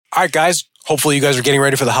All right, guys. Hopefully you guys are getting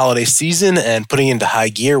ready for the holiday season and putting into high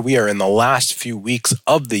gear. We are in the last few weeks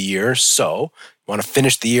of the year, so you want to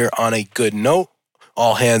finish the year on a good note,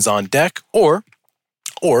 all hands on deck, or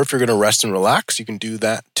if you're going to rest and relax, you can do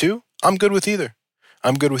that too. I'm good with either.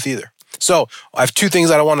 So I have two things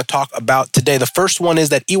that I want to talk about today. The first one is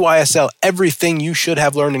that EYSL, everything you should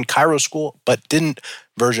have learned in Chiro School but didn't,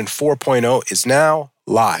 version 4.0 is now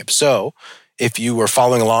live. So if you were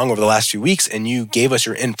following along over the last few weeks and you gave us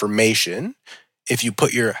your information, if you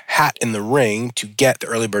put your hat in the ring to get the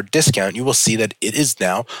early bird discount, you will see that it is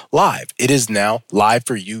now live. It is now live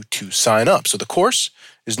for you to sign up. So the course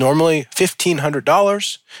is normally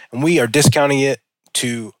 $1,500, and we are discounting it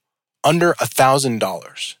to under $1,000,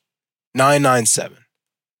 $997.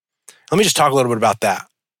 Let me just talk a little bit about that.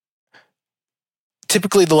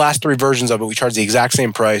 Typically, the last three versions of it, we charge the exact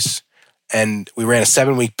same price, and we ran a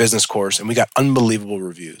 7-week business course, and we got unbelievable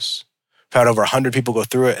reviews. We've had over 100 people go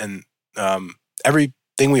through it, and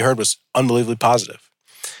everything we heard was unbelievably positive.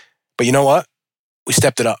 But you know what? We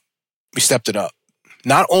stepped it up.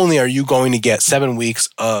 Not only are you going to get 7 weeks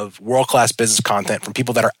of world-class business content from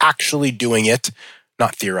people that are actually doing it,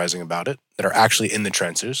 not theorizing about it, that are actually in the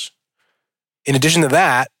trenches. In addition to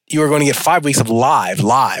that, you are going to get 5 weeks of live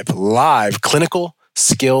clinical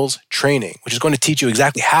skills training, which is going to teach you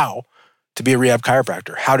exactly how to be a rehab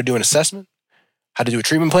chiropractor, how to do an assessment, how to do a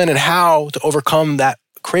treatment plan, and how to overcome that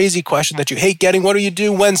crazy question that you hate getting. What do you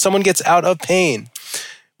do when someone gets out of pain?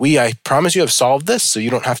 I promise you have solved this, so you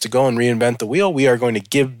don't have to go and reinvent the wheel. We are going to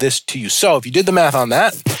give this to you. So if you did the math on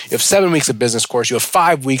that, you have 7 weeks of business course. You have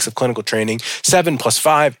 5 weeks of clinical training. 7 plus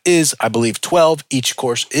 5 is, I believe, 12. Each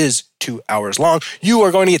course is 2 hours long. You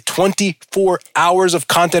are going to get 24 hours of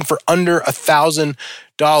content for under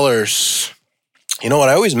 $1,000. You know what?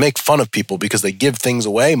 I always make fun of people because they give things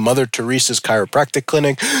away. Mother Teresa's chiropractic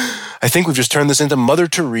clinic. I think we've just turned this into Mother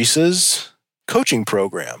Teresa's coaching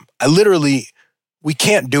program. We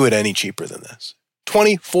can't do it any cheaper than this.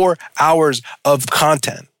 24 hours of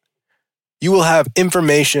content. You will have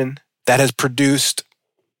information that has produced,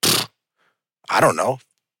 I don't know,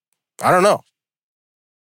 $10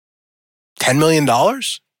 million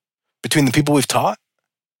between the people we've taught.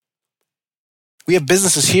 We have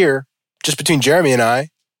businesses here, just between Jeremy and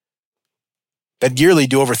I, that yearly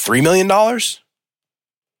do over $3 million.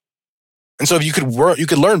 And so if you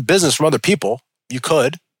could learn business from other people, you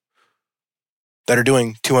could, that are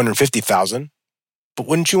doing $250,000. But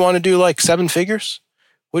wouldn't you want to do like 7 figures?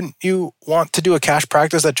 Wouldn't you want to do a cash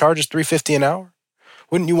practice that charges $350 an hour?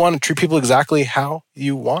 Wouldn't you want to treat people exactly how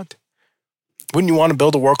you want? Wouldn't you want to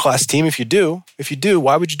build a world-class team? If you do,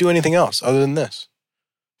 why would you do anything else other than this?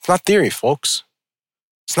 It's not theory, folks.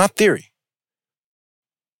 It's not theory.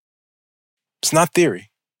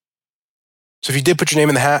 So if you did put your name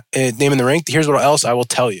in the hat, name in the ring, here's what else I will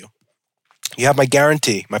tell you. You have my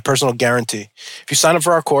guarantee, my personal guarantee. If you sign up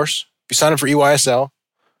for our course, if you sign up for EYSL,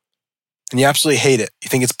 and you absolutely hate it, you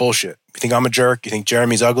think it's bullshit, you think I'm a jerk, you think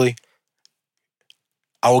Jeremy's ugly,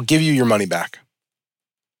 I will give you your money back.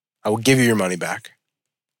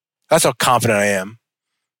 That's how confident I am.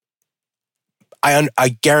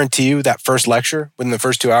 I guarantee you that first lecture, within the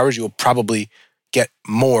first 2 hours, you will probably get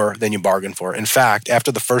more than you bargained for. In fact,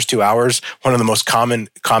 after the first 2 hours, one of the most common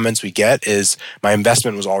comments we get is, my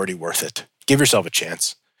investment was already worth it. Give yourself a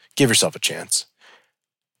chance.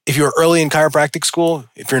 If you're early in chiropractic school,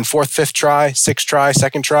 if you're in 4th, 5th try, 6th try,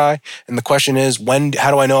 2nd try, and the question is,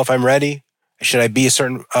 how do I know if I'm ready? Should I be a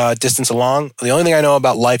certain distance along? The only thing I know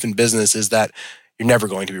about life and business is that you're never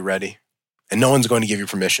going to be ready, and no one's going to give you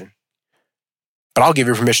permission. But I'll give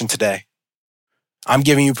you permission today. I'm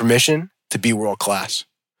giving you permission to be world class.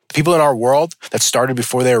 The people in our world that started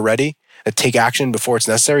before they were ready, that take action before it's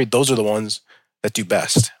necessary, those are the ones that do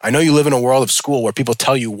best. I know you live in a world of school where people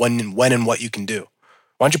tell you when and what you can do.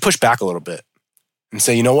 Why don't you push back a little bit and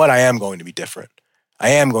say, you know what? I am going to be different. I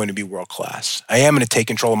am going to be world class. I am going to take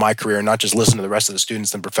control of my career and not just listen to the rest of the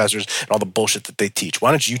students and professors and all the bullshit that they teach.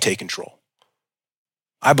 Why don't you take control?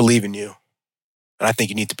 I believe in you, and I think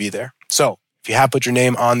you need to be there. So if you have put your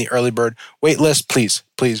name on the early bird wait list, please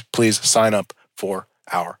sign up for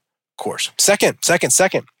our course. Second,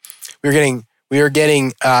 we are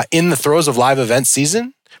getting in the throes of live event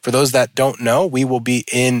season. For those that don't know, we will be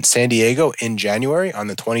in San Diego in January on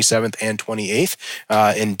the 27th and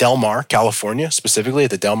 28th in Del Mar, California, specifically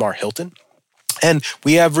at the Del Mar Hilton. And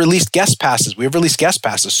we have released guest passes.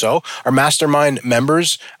 So our mastermind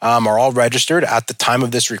members are all registered at the time of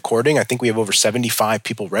this recording. I think we have over 75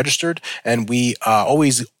 people registered, and we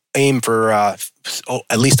always aim for at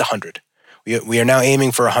least 100. We are now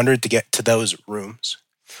aiming for 100 to get to those rooms.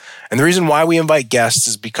 And the reason why we invite guests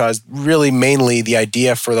is because really mainly the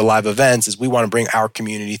idea for the live events is we want to bring our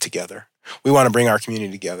community together. We want to bring our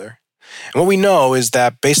community together. And what we know is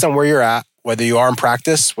that based on where you're at, whether you are in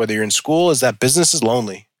practice, whether you're in school, is that business is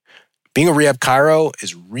lonely. Being a rehab chiro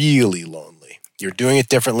is really lonely. You're doing it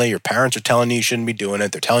differently. Your parents are telling you shouldn't be doing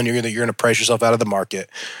it. They're telling you that you're going to price yourself out of the market.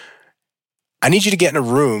 I need you to get in a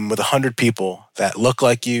room with 100 people that look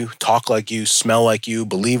like you, talk like you, smell like you,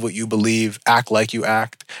 believe what you believe, act like you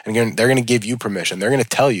act, and they're going to give you permission. They're going to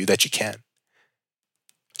tell you that you can.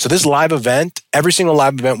 So this live event, every single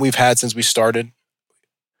live event we've had since we started,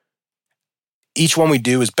 each one we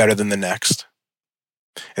do is better than the next.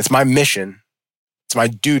 It's my mission, it's my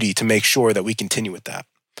duty to make sure that we continue with that.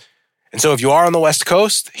 And so if you are on the West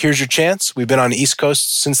Coast, here's your chance. We've been on the East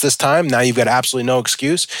Coast since this time. Now you've got absolutely no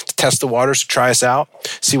excuse to test the waters, to try us out,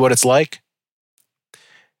 see what it's like.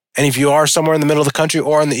 And if you are somewhere in the middle of the country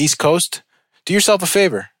or on the East Coast, do yourself a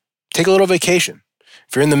favor. Take a little vacation.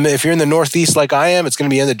 If you're in the Northeast like I am, it's going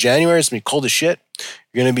to be end of January. It's going to be cold as shit.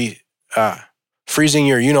 You're going to be freezing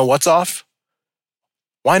your you-know-what's off.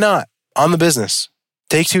 Why not? On the business.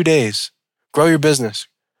 Take 2 days. Grow your business.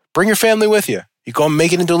 Bring your family with you. You go and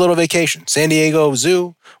make it into a little vacation. San Diego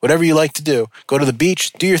Zoo, whatever you like to do. Go to the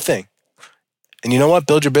beach, do your thing. And you know what?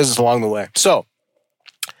 Build your business along the way. So,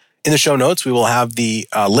 in the show notes, we will have the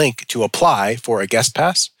link to apply for a guest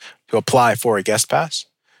pass. We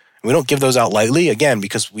don't give those out lightly, again,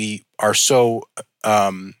 because we are so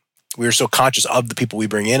conscious of the people we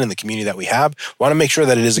bring in and the community that we have. We want to make sure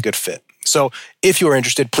that it is a good fit. So, if you are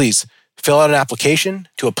interested, please fill out an application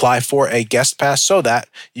to apply for a guest pass so that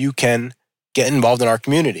you can get involved in our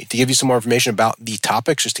community. To give you some more information about the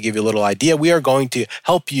topics, just to give you a little idea, we are going to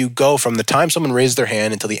help you go from the time someone raises their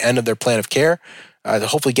hand until the end of their plan of care to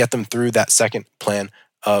hopefully get them through that second plan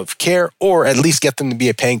of care, or at least get them to be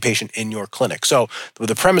a paying patient in your clinic. So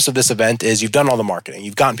the premise of this event is you've done all the marketing.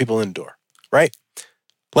 You've gotten people in the door, right?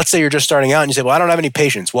 Let's say you're just starting out and you say, well, I don't have any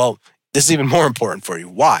patients. Well, this is even more important for you.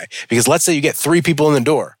 Why? Because let's say you get 3 people in the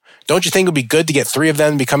door. Don't you think it would be good to get 3 of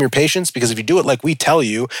them to become your patients? Because if you do it like we tell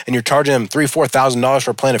you, and you're charging them $3,000-$4,000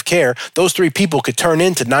 for a plan of care, those 3 people could turn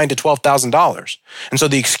into $9,000 to $12,000. And so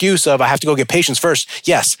the excuse of I have to go get patients first,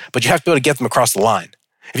 yes, but you have to be able to get them across the line.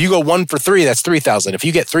 If you go 1 for 3, that's 3,000. If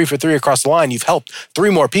you get 3 for 3 across the line, you've helped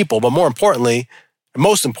 3 more people. But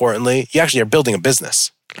most importantly, you actually are building a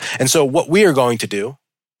business. And so what we are going to do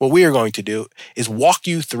is walk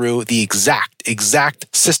you through the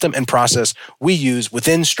exact system and process we use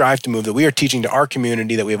within Strive to Move that we are teaching to our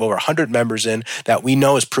community that we have over 100 members in that we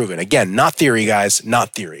know is proven. Again, not theory, guys,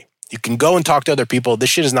 not theory. You can go and talk to other people. This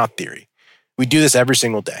shit is not theory. We do this every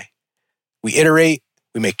single day. We iterate,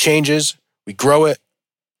 we make changes, we grow it.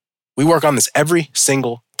 We work on this every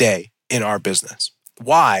single day in our business.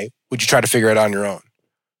 Why would you try to figure it out on your own?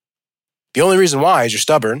 The only reason why is you're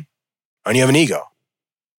stubborn and you have an ego.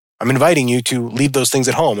 I'm inviting you to leave those things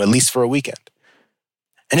at home, at least for a weekend.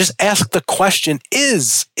 And just ask the question,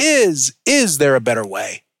 is there a better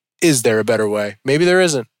way? Is there a better way? Maybe there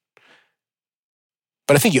isn't.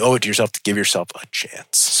 But I think you owe it to yourself to give yourself a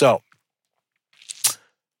chance. So,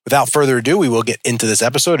 without further ado, we will get into this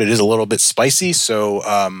episode. It is a little bit spicy, so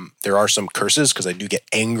there are some curses because I do get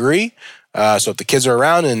angry. So if the kids are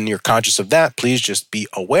around and you're conscious of that, please just be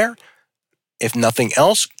aware. If nothing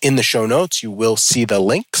else, in the show notes, you will see the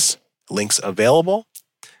links available.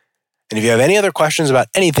 And if you have any other questions about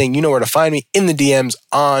anything, you know where to find me in the DMs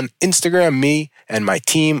on Instagram. Me and my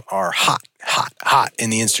team are hot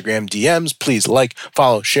in the Instagram DMs. Please like,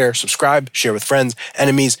 follow, share, subscribe, share with friends,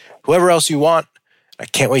 enemies, whoever else you want. I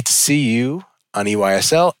can't wait to see you on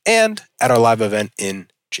EYSL and at our live event in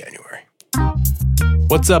January.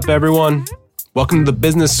 What's up, everyone? Welcome to the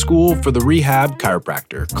Business School for the Rehab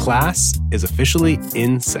Chiropractor. Class is officially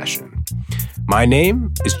in session. My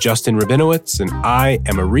name is Justin Rabinowitz, and I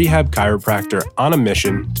am a rehab chiropractor on a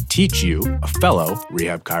mission to teach you, a fellow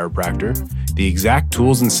rehab chiropractor, the exact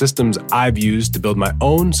tools and systems I've used to build my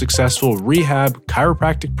own successful rehab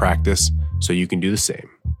chiropractic practice so you can do the same.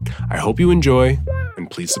 I hope you enjoy, and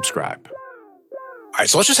please subscribe. All right,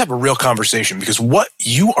 so let's just have a real conversation, because what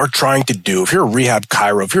you are trying to do, if you're a rehab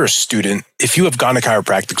chiro, if you're a student, if you have gone to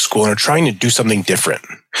chiropractic school and are trying to do something different,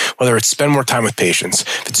 whether it's spend more time with patients,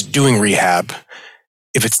 if it's doing rehab,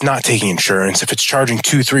 if it's not taking insurance, if it's charging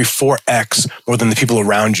 2, 3, 4x more than the people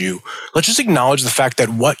around you, let's just acknowledge the fact that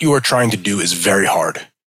what you are trying to do is very hard.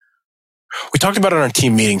 We talked about it on our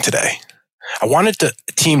team meeting today. I wanted the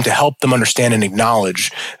team to help them understand and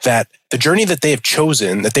acknowledge that the journey that they have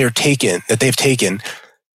chosen, that they've taken,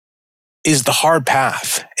 is the hard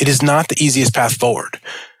path. It is not the easiest path forward.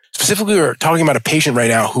 Specifically, we're talking about a patient right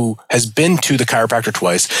now who has been to the chiropractor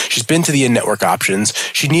twice. She's been to the in-network options.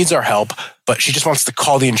 She needs our help, but she just wants to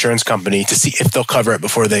call the insurance company to see if they'll cover it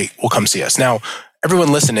before they will come see us. Now,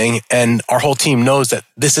 everyone listening and our whole team knows that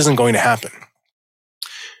this isn't going to happen.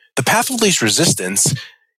 The path of least resistance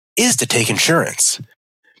is to take insurance.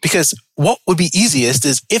 Because what would be easiest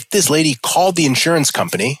is if this lady called the insurance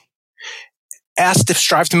company, asked if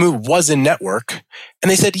Strive to Move was in network, and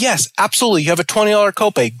they said, yes, absolutely, you have a $20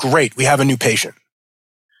 copay. Great, we have a new patient.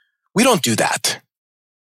 We don't do that.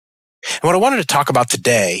 And what I wanted to talk about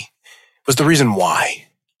today was the reason why.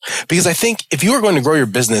 Because I think if you are going to grow your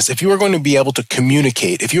business, if you are going to be able to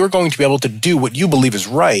communicate, if you are going to be able to do what you believe is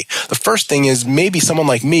right, the first thing is maybe someone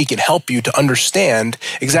like me can help you to understand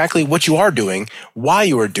exactly what you are doing, why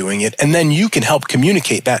you are doing it, and then you can help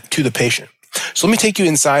communicate that to the patient. So let me take you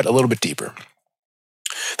inside a little bit deeper.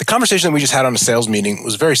 The conversation that we just had on a sales meeting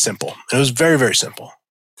was very simple, and it was very, very simple.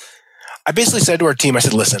 I basically said to our team, I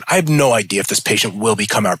said, listen, I have no idea if this patient will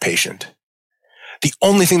become our patient. The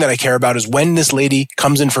only thing that I care about is when this lady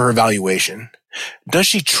comes in for her evaluation, does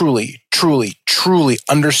she truly, truly, truly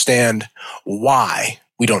understand why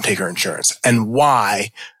we don't take her insurance and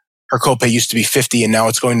why her copay used to be $50 and now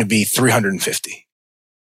it's going to be $350?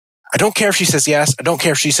 I don't care if she says yes. I don't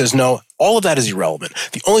care if she says no. All of that is irrelevant.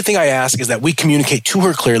 The only thing I ask is that we communicate to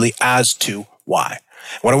her clearly as to why.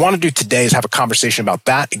 What I want to do today is have a conversation about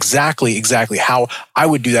that, exactly how I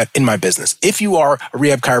would do that in my business. If you are a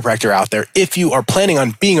rehab chiropractor out there, if you are planning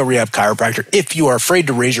on being a rehab chiropractor, if you are afraid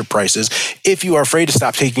to raise your prices, if you are afraid to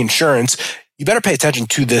stop taking insurance, you better pay attention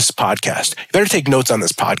to this podcast. You better take notes on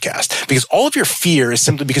this podcast because all of your fear is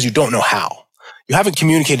simply because you don't know how. You haven't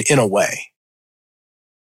communicated in a way.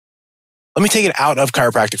 Let me take it out of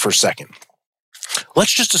chiropractic for a second.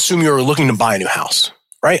 Let's just assume you're looking to buy a new house,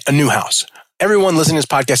 right? A new house. Everyone listening to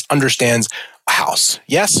this podcast understands a house.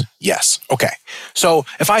 Yes? Yes. Okay. So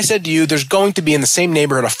if I said to you, there's going to be in the same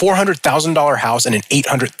neighborhood a $400,000 house and an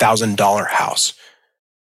 $800,000 house.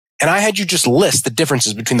 And I had you just list the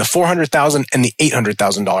differences between the $400,000 and the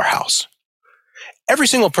 $800,000 house. Every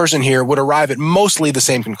single person here would arrive at mostly the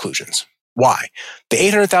same conclusions. Why? The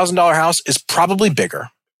 $800,000 house is probably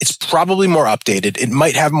bigger. It's probably more updated. It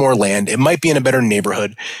might have more land. It might be in a better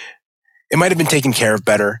neighborhood. It might have been taken care of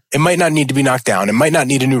better. It might not need to be knocked down. It might not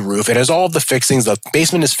need a new roof. It has all of the fixings. The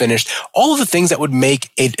basement is finished. All of the things that would make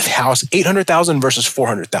a house $800,000 versus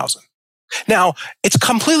 $400,000. Now, it's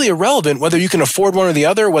completely irrelevant whether you can afford one or the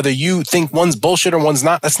other, whether you think one's bullshit or one's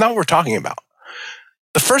not. That's not what we're talking about.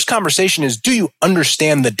 The first conversation is, do you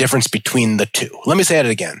understand the difference between the two? Let me say it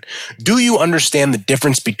again. Do you understand the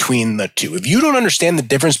difference between the two? If you don't understand the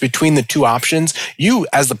difference between the two options, you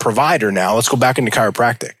as the provider now, let's go back into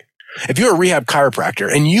chiropractic. If you're a rehab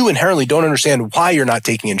chiropractor and you inherently don't understand why you're not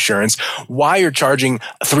taking insurance, why you're charging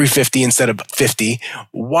 $350 instead of $50,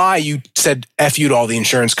 why you said F you to all the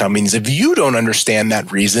insurance companies, if you don't understand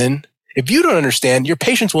that reason, if you don't understand, your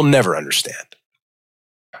patients will never understand.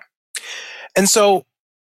 And so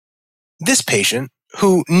this patient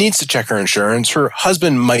who needs to check her insurance, her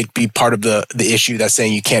husband might be part of the issue that's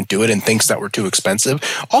saying you can't do it and thinks that we're too expensive.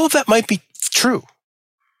 All of that might be true.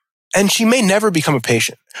 And she may never become a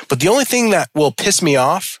patient. But the only thing that will piss me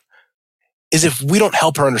off is if we don't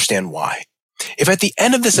help her understand why. If at the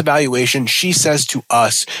end of this evaluation, she says to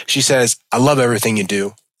us, she says, I love everything you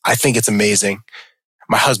do. I think it's amazing.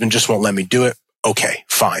 My husband just won't let me do it. Okay,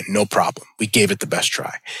 fine, no problem. We gave it the best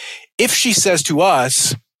try. If she says to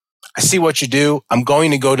us, I see what you do. I'm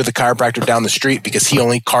going to go to the chiropractor down the street because he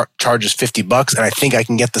only charges $50 and I think I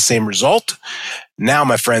can get the same result. Now,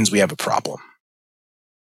 my friends, we have a problem.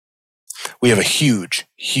 We have a huge,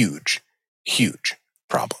 huge, huge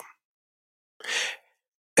problem.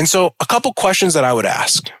 And so a couple questions that I would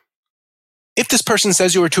ask. If this person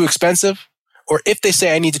says you are too expensive, or if they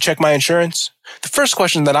say I need to check my insurance, the first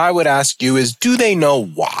question that I would ask you is, do they know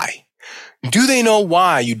why? Do they know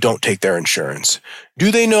why you don't take their insurance?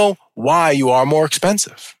 Do they know why you are more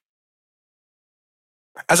expensive?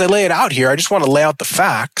 As I lay it out here, I just want to lay out the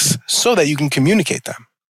facts so that you can communicate them.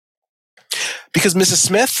 Because Mrs.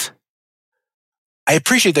 Smith, I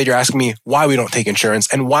appreciate that you're asking me why we don't take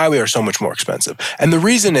insurance and why we are so much more expensive. And the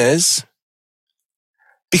reason is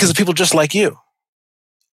because of people just like you.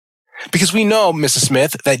 Because we know, Mrs.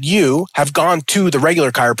 Smith, that you have gone to the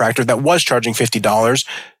regular chiropractor that was charging $50.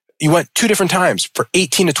 You went 2 different times for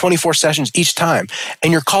 18 to 24 sessions each time.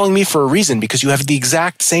 And you're calling me for a reason because you have the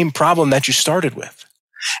exact same problem that you started with.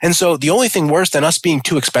 And so the only thing worse than us being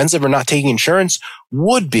too expensive or not taking insurance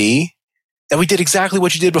would be that we did exactly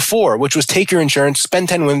what you did before, which was take your insurance, spend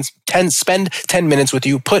 10 minutes with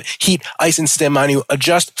you, put heat, ice, and stim on you,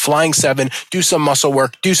 adjust flying 7, do some muscle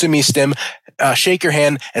work, do some e-stim, shake your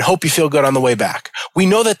hand, and hope you feel good on the way back. We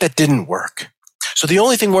know that that didn't work. So the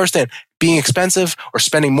only thing worse than being expensive or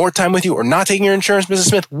spending more time with you or not taking your insurance, Mrs.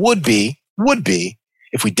 Smith, would be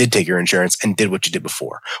if we did take your insurance and did what you did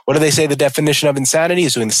before. What do they say the definition of insanity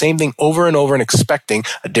is? Doing the same thing over and over and expecting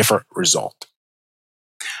a different result.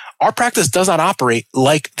 Our practice does not operate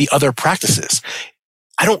like the other practices.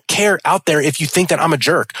 I don't care out there if you think that I'm a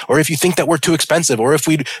jerk or if you think that we're too expensive or if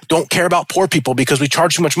we don't care about poor people because we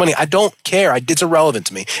charge too much money. I don't care. It's irrelevant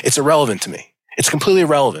to me. It's irrelevant to me. It's completely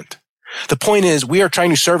irrelevant. The point is we are trying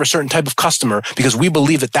to serve a certain type of customer because we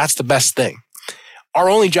believe that that's the best thing. Our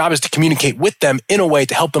only job is to communicate with them in a way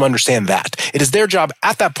to help them understand that. It is their job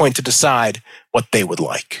at that point to decide what they would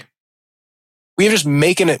like. We have just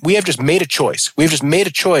made a choice. We have just made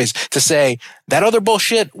a choice to say that other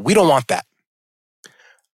bullshit, we don't want that.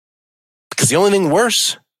 Because the only thing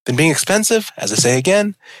worse than being expensive, as I say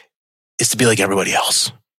again, is to be like everybody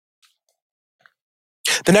else.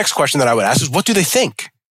 The next question that I would ask is, what do they think?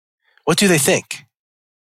 What do they think?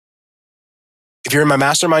 If you're in my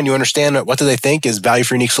mastermind, you understand that what do they think is value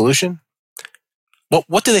for unique solution? Well,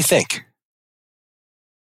 what do they think?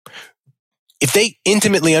 If they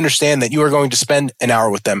intimately understand that you are going to spend an hour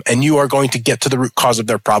with them and you are going to get to the root cause of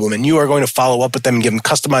their problem and you are going to follow up with them and give them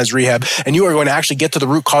customized rehab and you are going to actually get to the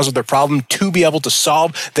root cause of their problem to be able to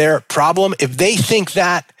solve their problem, if they think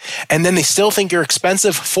that and then they still think you're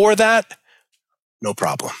expensive for that, no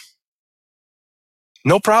problem.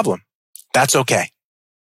 No problem. That's okay.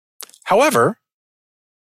 However,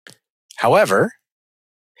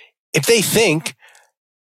 if they think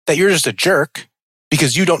that you're just a jerk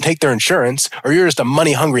because you don't take their insurance, or you're just a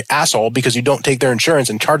money-hungry asshole because you don't take their insurance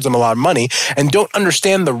and charge them a lot of money and don't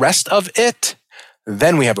understand the rest of it,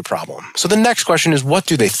 then we have a problem. So the next question is, what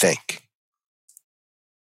do they think?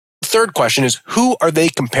 The third question is, who are they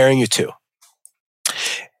comparing you to?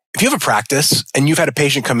 If you have a practice and you've had a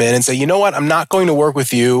patient come in and say, you know what, I'm not going to work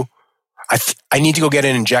with you. I need to go get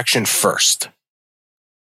an injection first.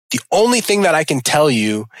 The only thing that I can tell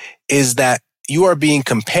you is that you are being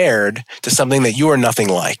compared to something that you are nothing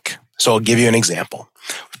like. So I'll give you an example.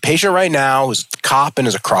 The patient right now is a cop and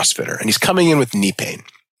is a CrossFitter, and he's coming in with knee pain.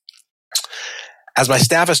 As my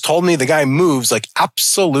staff has told me, the guy moves like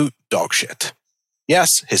absolute dog shit.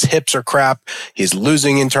 Yes, his hips are crap. He's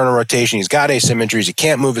losing internal rotation. He's got asymmetries. He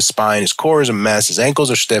can't move his spine. His core is a mess. His ankles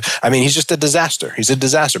are stiff. I mean, he's just a disaster. He's a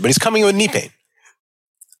disaster, but he's coming in with knee pain.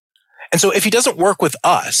 And so if he doesn't work with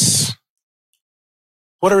us,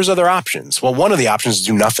 what are his other options? Well, one of the options is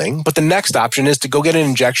do nothing, but the next option is to go get an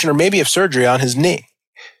injection or maybe have surgery on his knee.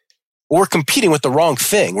 We're competing with the wrong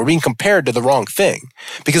thing. We're being compared to the wrong thing.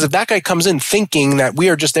 Because if that guy comes in thinking that we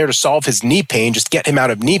are just there to solve his knee pain, just get him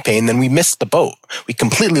out of knee pain, then we missed the boat. We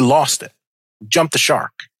completely lost it. Jumped the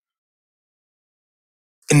shark.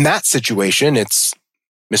 In that situation, it's,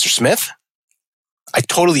 Mr. Smith, I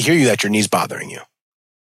totally hear you that your knee's bothering you.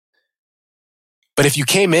 But if you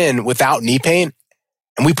came in without knee pain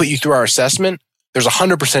and we put you through our assessment, there's a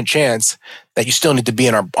 100% chance that you still need to be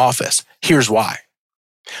in our office. Here's why.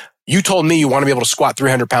 You told me you want to be able to squat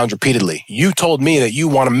 300 pounds repeatedly. You told me that you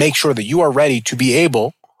want to make sure that you are ready to be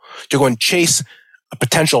able to go and chase a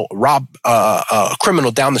potential a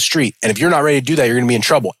criminal down the street. And if you're not ready to do that, you're going to be in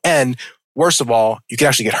trouble. And worst of all, you can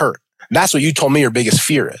actually get hurt. And that's what you told me your biggest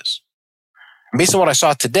fear is. And based on what I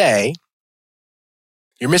saw today,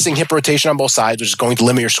 you're missing hip rotation on both sides, which is going to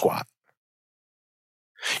limit your squat.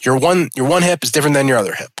 Your one hip is different than your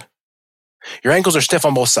other hip. Your ankles are stiff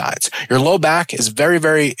on both sides. Your low back is very,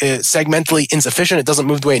 very segmentally insufficient. It doesn't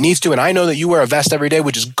move the way it needs to. And I know that you wear a vest every day,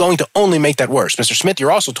 which is going to only make that worse. Mr. Smith,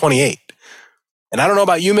 you're also 28. And I don't know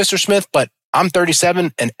about you, Mr. Smith, but I'm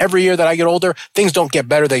 37. And every year that I get older, things don't get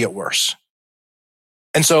better. They get worse.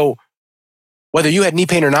 And so whether you had knee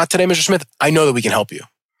pain or not today, Mr. Smith, I know that we can help you.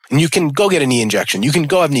 And you can go get a knee injection. You can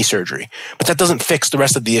go have knee surgery. But that doesn't fix the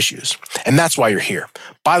rest of the issues. And that's why you're here.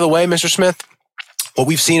 By the way, Mr. Smith, what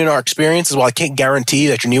we've seen in our experience is, while I can't guarantee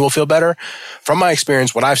that your knee will feel better, from my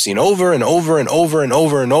experience, what I've seen over and over and over and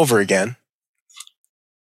over and over again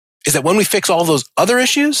is that when we fix all those other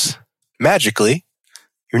issues, magically,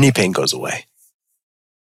 your knee pain goes away.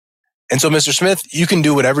 And so, Mr. Smith, you can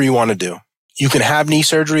do whatever you want to do. You can have knee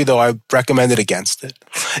surgery, though I recommend it against it.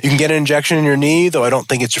 You can get an injection in your knee, though I don't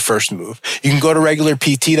think it's your first move. You can go to regular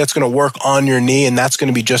PT that's going to work on your knee, and that's going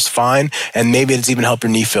to be just fine. And maybe it's even help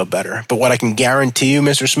your knee feel better. But what I can guarantee you,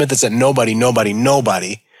 Mr. Smith, is that nobody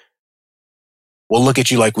will look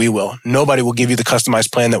at you like we will. Nobody will give you the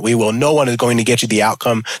customized plan that we will. No one is going to get you the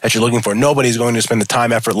outcome that you're looking for. Nobody is going to spend the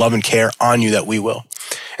time, effort, love, and care on you that we will.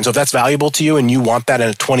 And so if that's valuable to you and you want that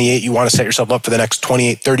at 28, you want to set yourself up for the next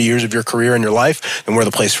 28, 30 years of your career and your life, then we're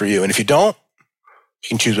the place for you. And if you don't, you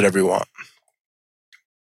can choose whatever you want.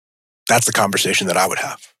 That's the conversation that I would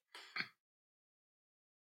have.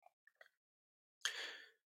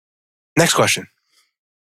 Next question.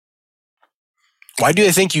 Why do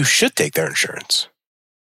they think you should take their insurance?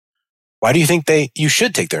 Why do you think you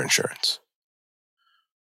should take their insurance?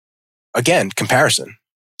 Again, comparison.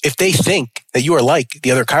 If they think that you are like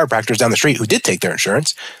the other chiropractors down the street who did take their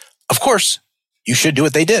insurance, of course, you should do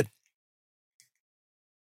what they did.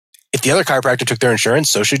 If the other chiropractor took their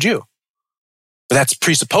insurance, so should you. But that's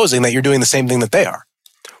presupposing that you're doing the same thing that they are.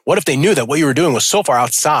 What if they knew that what you were doing was so far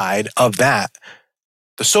outside of that,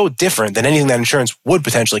 so different than anything that insurance would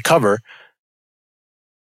potentially cover,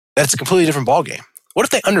 that it's a completely different ballgame? What if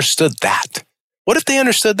they understood that? What if they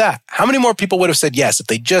understood that? How many more people would have said yes if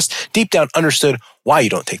they just deep down understood why you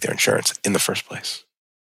don't take their insurance in the first place?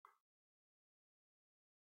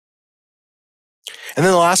 And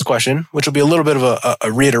then the last question, which will be a little bit of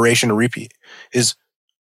a reiteration, a repeat, is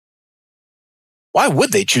why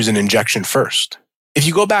would they choose an injection first? If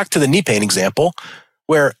you go back to the knee pain example,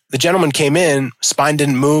 where the gentleman came in, spine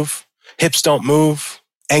didn't move, hips don't move,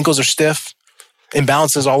 ankles are stiff,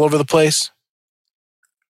 imbalances all over the place,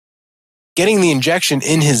 getting the injection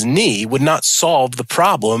in his knee would not solve the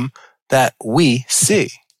problem that we see.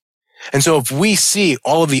 And so if we see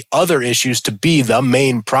all of the other issues to be the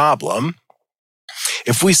main problem,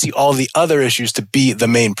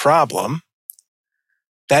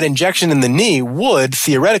 that injection in the knee would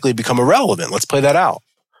theoretically become irrelevant. Let's play that out.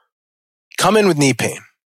 Come in with knee pain.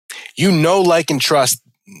 You know, like, and trust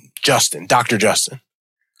Justin, Dr. Justin.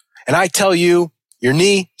 And I tell you, your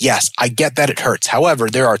knee, yes, I get that it hurts. However,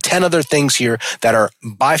 there are 10 other things here that are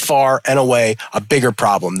by far and away a bigger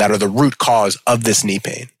problem, that are the root cause of this knee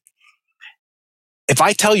pain. If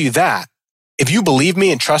I tell you that, if you believe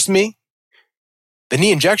me and trust me, the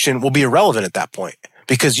knee injection will be irrelevant at that point,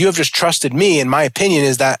 because you have just trusted me, and my opinion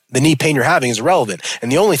is that the knee pain you're having is irrelevant.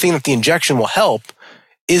 And the only thing that the injection will help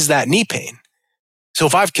is that knee pain. So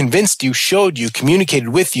if I've convinced you, showed you, communicated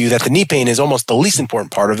with you that the knee pain is almost the least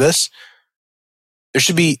important part of this,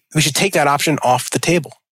 we should take that option off the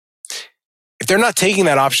table. If they're not taking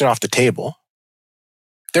that option off the table,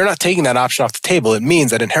 it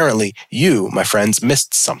means that inherently you, my friends,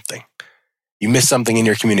 missed something. You missed something in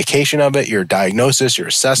your communication of it, your diagnosis, your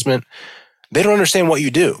assessment. They don't understand what you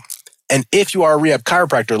do. And if you are a rehab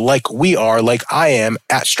chiropractor like we are, like I am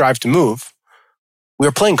at Strive to Move, we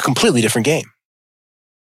are playing a completely different game.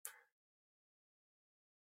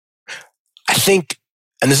 I think,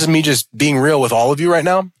 and this is me just being real with all of you right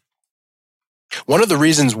now, one of the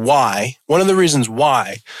reasons why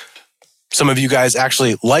some of you guys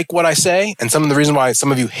actually like what I say, and some of the reason why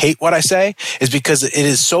some of you hate what I say, is because it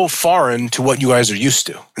is so foreign to what you guys are used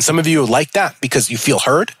to. And some of you like that because you feel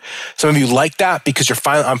heard. Some of you like that because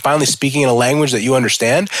I'm finally speaking in a language that you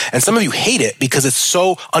understand. And some of you hate it because it's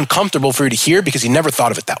so uncomfortable for you to hear, because you never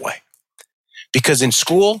thought of it that way. Because in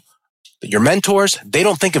school, your mentors, they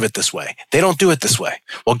don't think of it this way. They don't do it this way.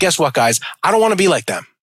 Well, guess what, guys? I don't want to be like them.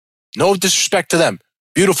 No disrespect to them.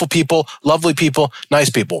 Beautiful people, lovely people, nice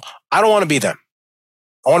people. I don't want to be them.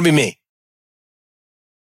 I want to be me.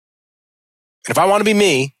 And if I want to be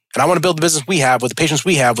me, and I want to build the business we have, with the patients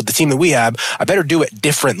we have, with the team that we have, I better do it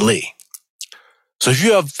differently. So if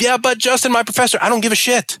you have, yeah, but Justin, my professor, I don't give a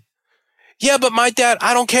shit. Yeah, but my dad,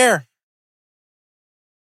 I don't care.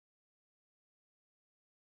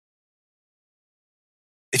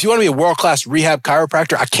 If you want to be a world-class rehab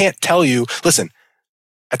chiropractor, I can't tell you, listen,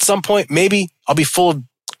 at some point, maybe I'll be full of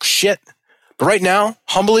shit. But right now,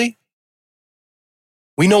 humbly,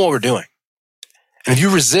 we know what we're doing. And if you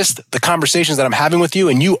resist the conversations that I'm having with you,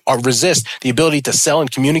 and you resist the ability to sell and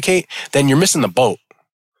communicate, then you're missing the boat.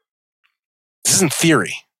 This isn't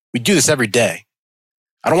theory. We do this every day.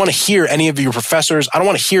 I don't want to hear any of your professors. I don't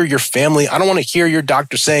want to hear your family. I don't want to hear your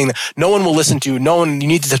doctor saying that no one will listen to you. You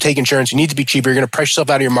need to take insurance. You need to be cheaper. You're going to price yourself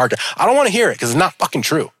out of your market. I don't want to hear it, because it's not fucking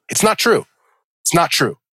true. It's not true. It's not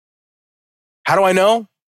true. How do I know?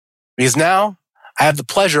 Because now I have the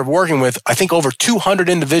pleasure of working with, I think, over 200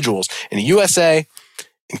 individuals in the USA,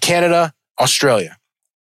 in Canada, Australia.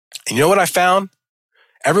 And you know what I found?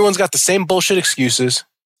 Everyone's got the same bullshit excuses.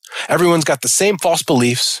 Everyone's got the same false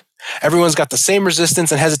beliefs. Everyone's got the same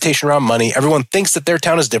resistance and hesitation around money. Everyone thinks that their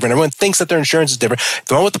town is different. Everyone thinks that their insurance is different.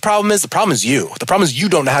 You know what the problem is? The problem is you. The problem is you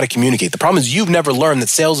don't know how to communicate. The problem is you've never learned that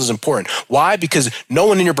sales is important. Why? Because no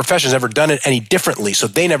one in your profession has ever done it any differently, so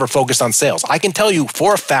they never focused on sales. I can tell you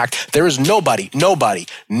for a fact, there is nobody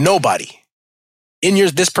in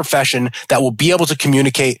this profession that will be able to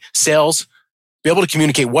communicate sales, be able to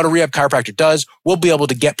communicate what a rehab chiropractor does, will be able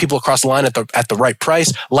to get people across the line at the right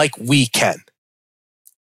price like we can.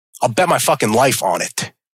 I'll bet my fucking life on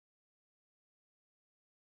it.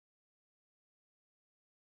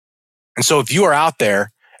 And so if you are out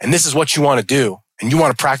there and this is what you want to do and you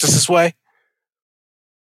want to practice this way,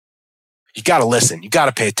 you got to listen. You got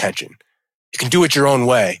to pay attention. You can do it your own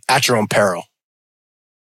way at your own peril.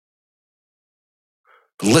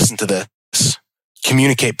 But listen to this.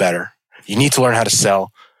 Communicate better. You need to learn how to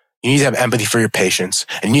sell. You need to have empathy for your patients.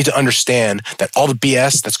 And you need to understand that all the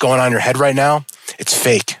BS that's going on in your head right now, it's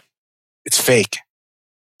fake. It's fake.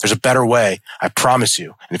 There's a better way, I promise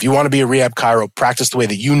you. And if you want to be a rehab chiro, practice the way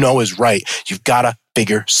that you know is right. You've got to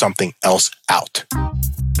figure something else out.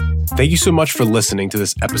 Thank you so much for listening to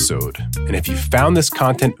this episode. And if you found this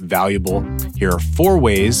content valuable, here are 4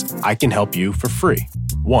 ways I can help you for free.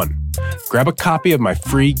 1, grab a copy of my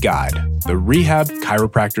free guide, the Rehab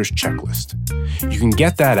Chiropractor's Checklist. You can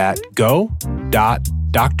get that at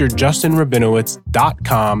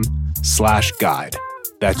go.drjustinrabinowitz.com/guide.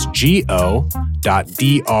 That's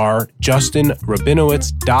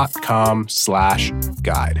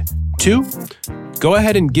go.drjustinrabinowitz.com/guide. 2, go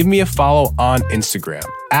ahead and give me a follow on Instagram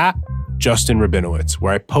at Justin Rabinowitz,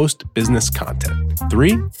 where I post business content.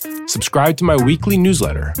 3, subscribe to my weekly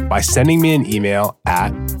newsletter by sending me an email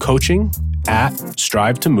at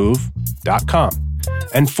coaching@strivetomove.com.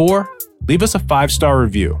 And 4, leave us a 5-star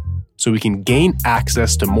review so we can gain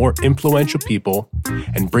access to more influential people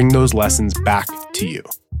and bring those lessons back to you.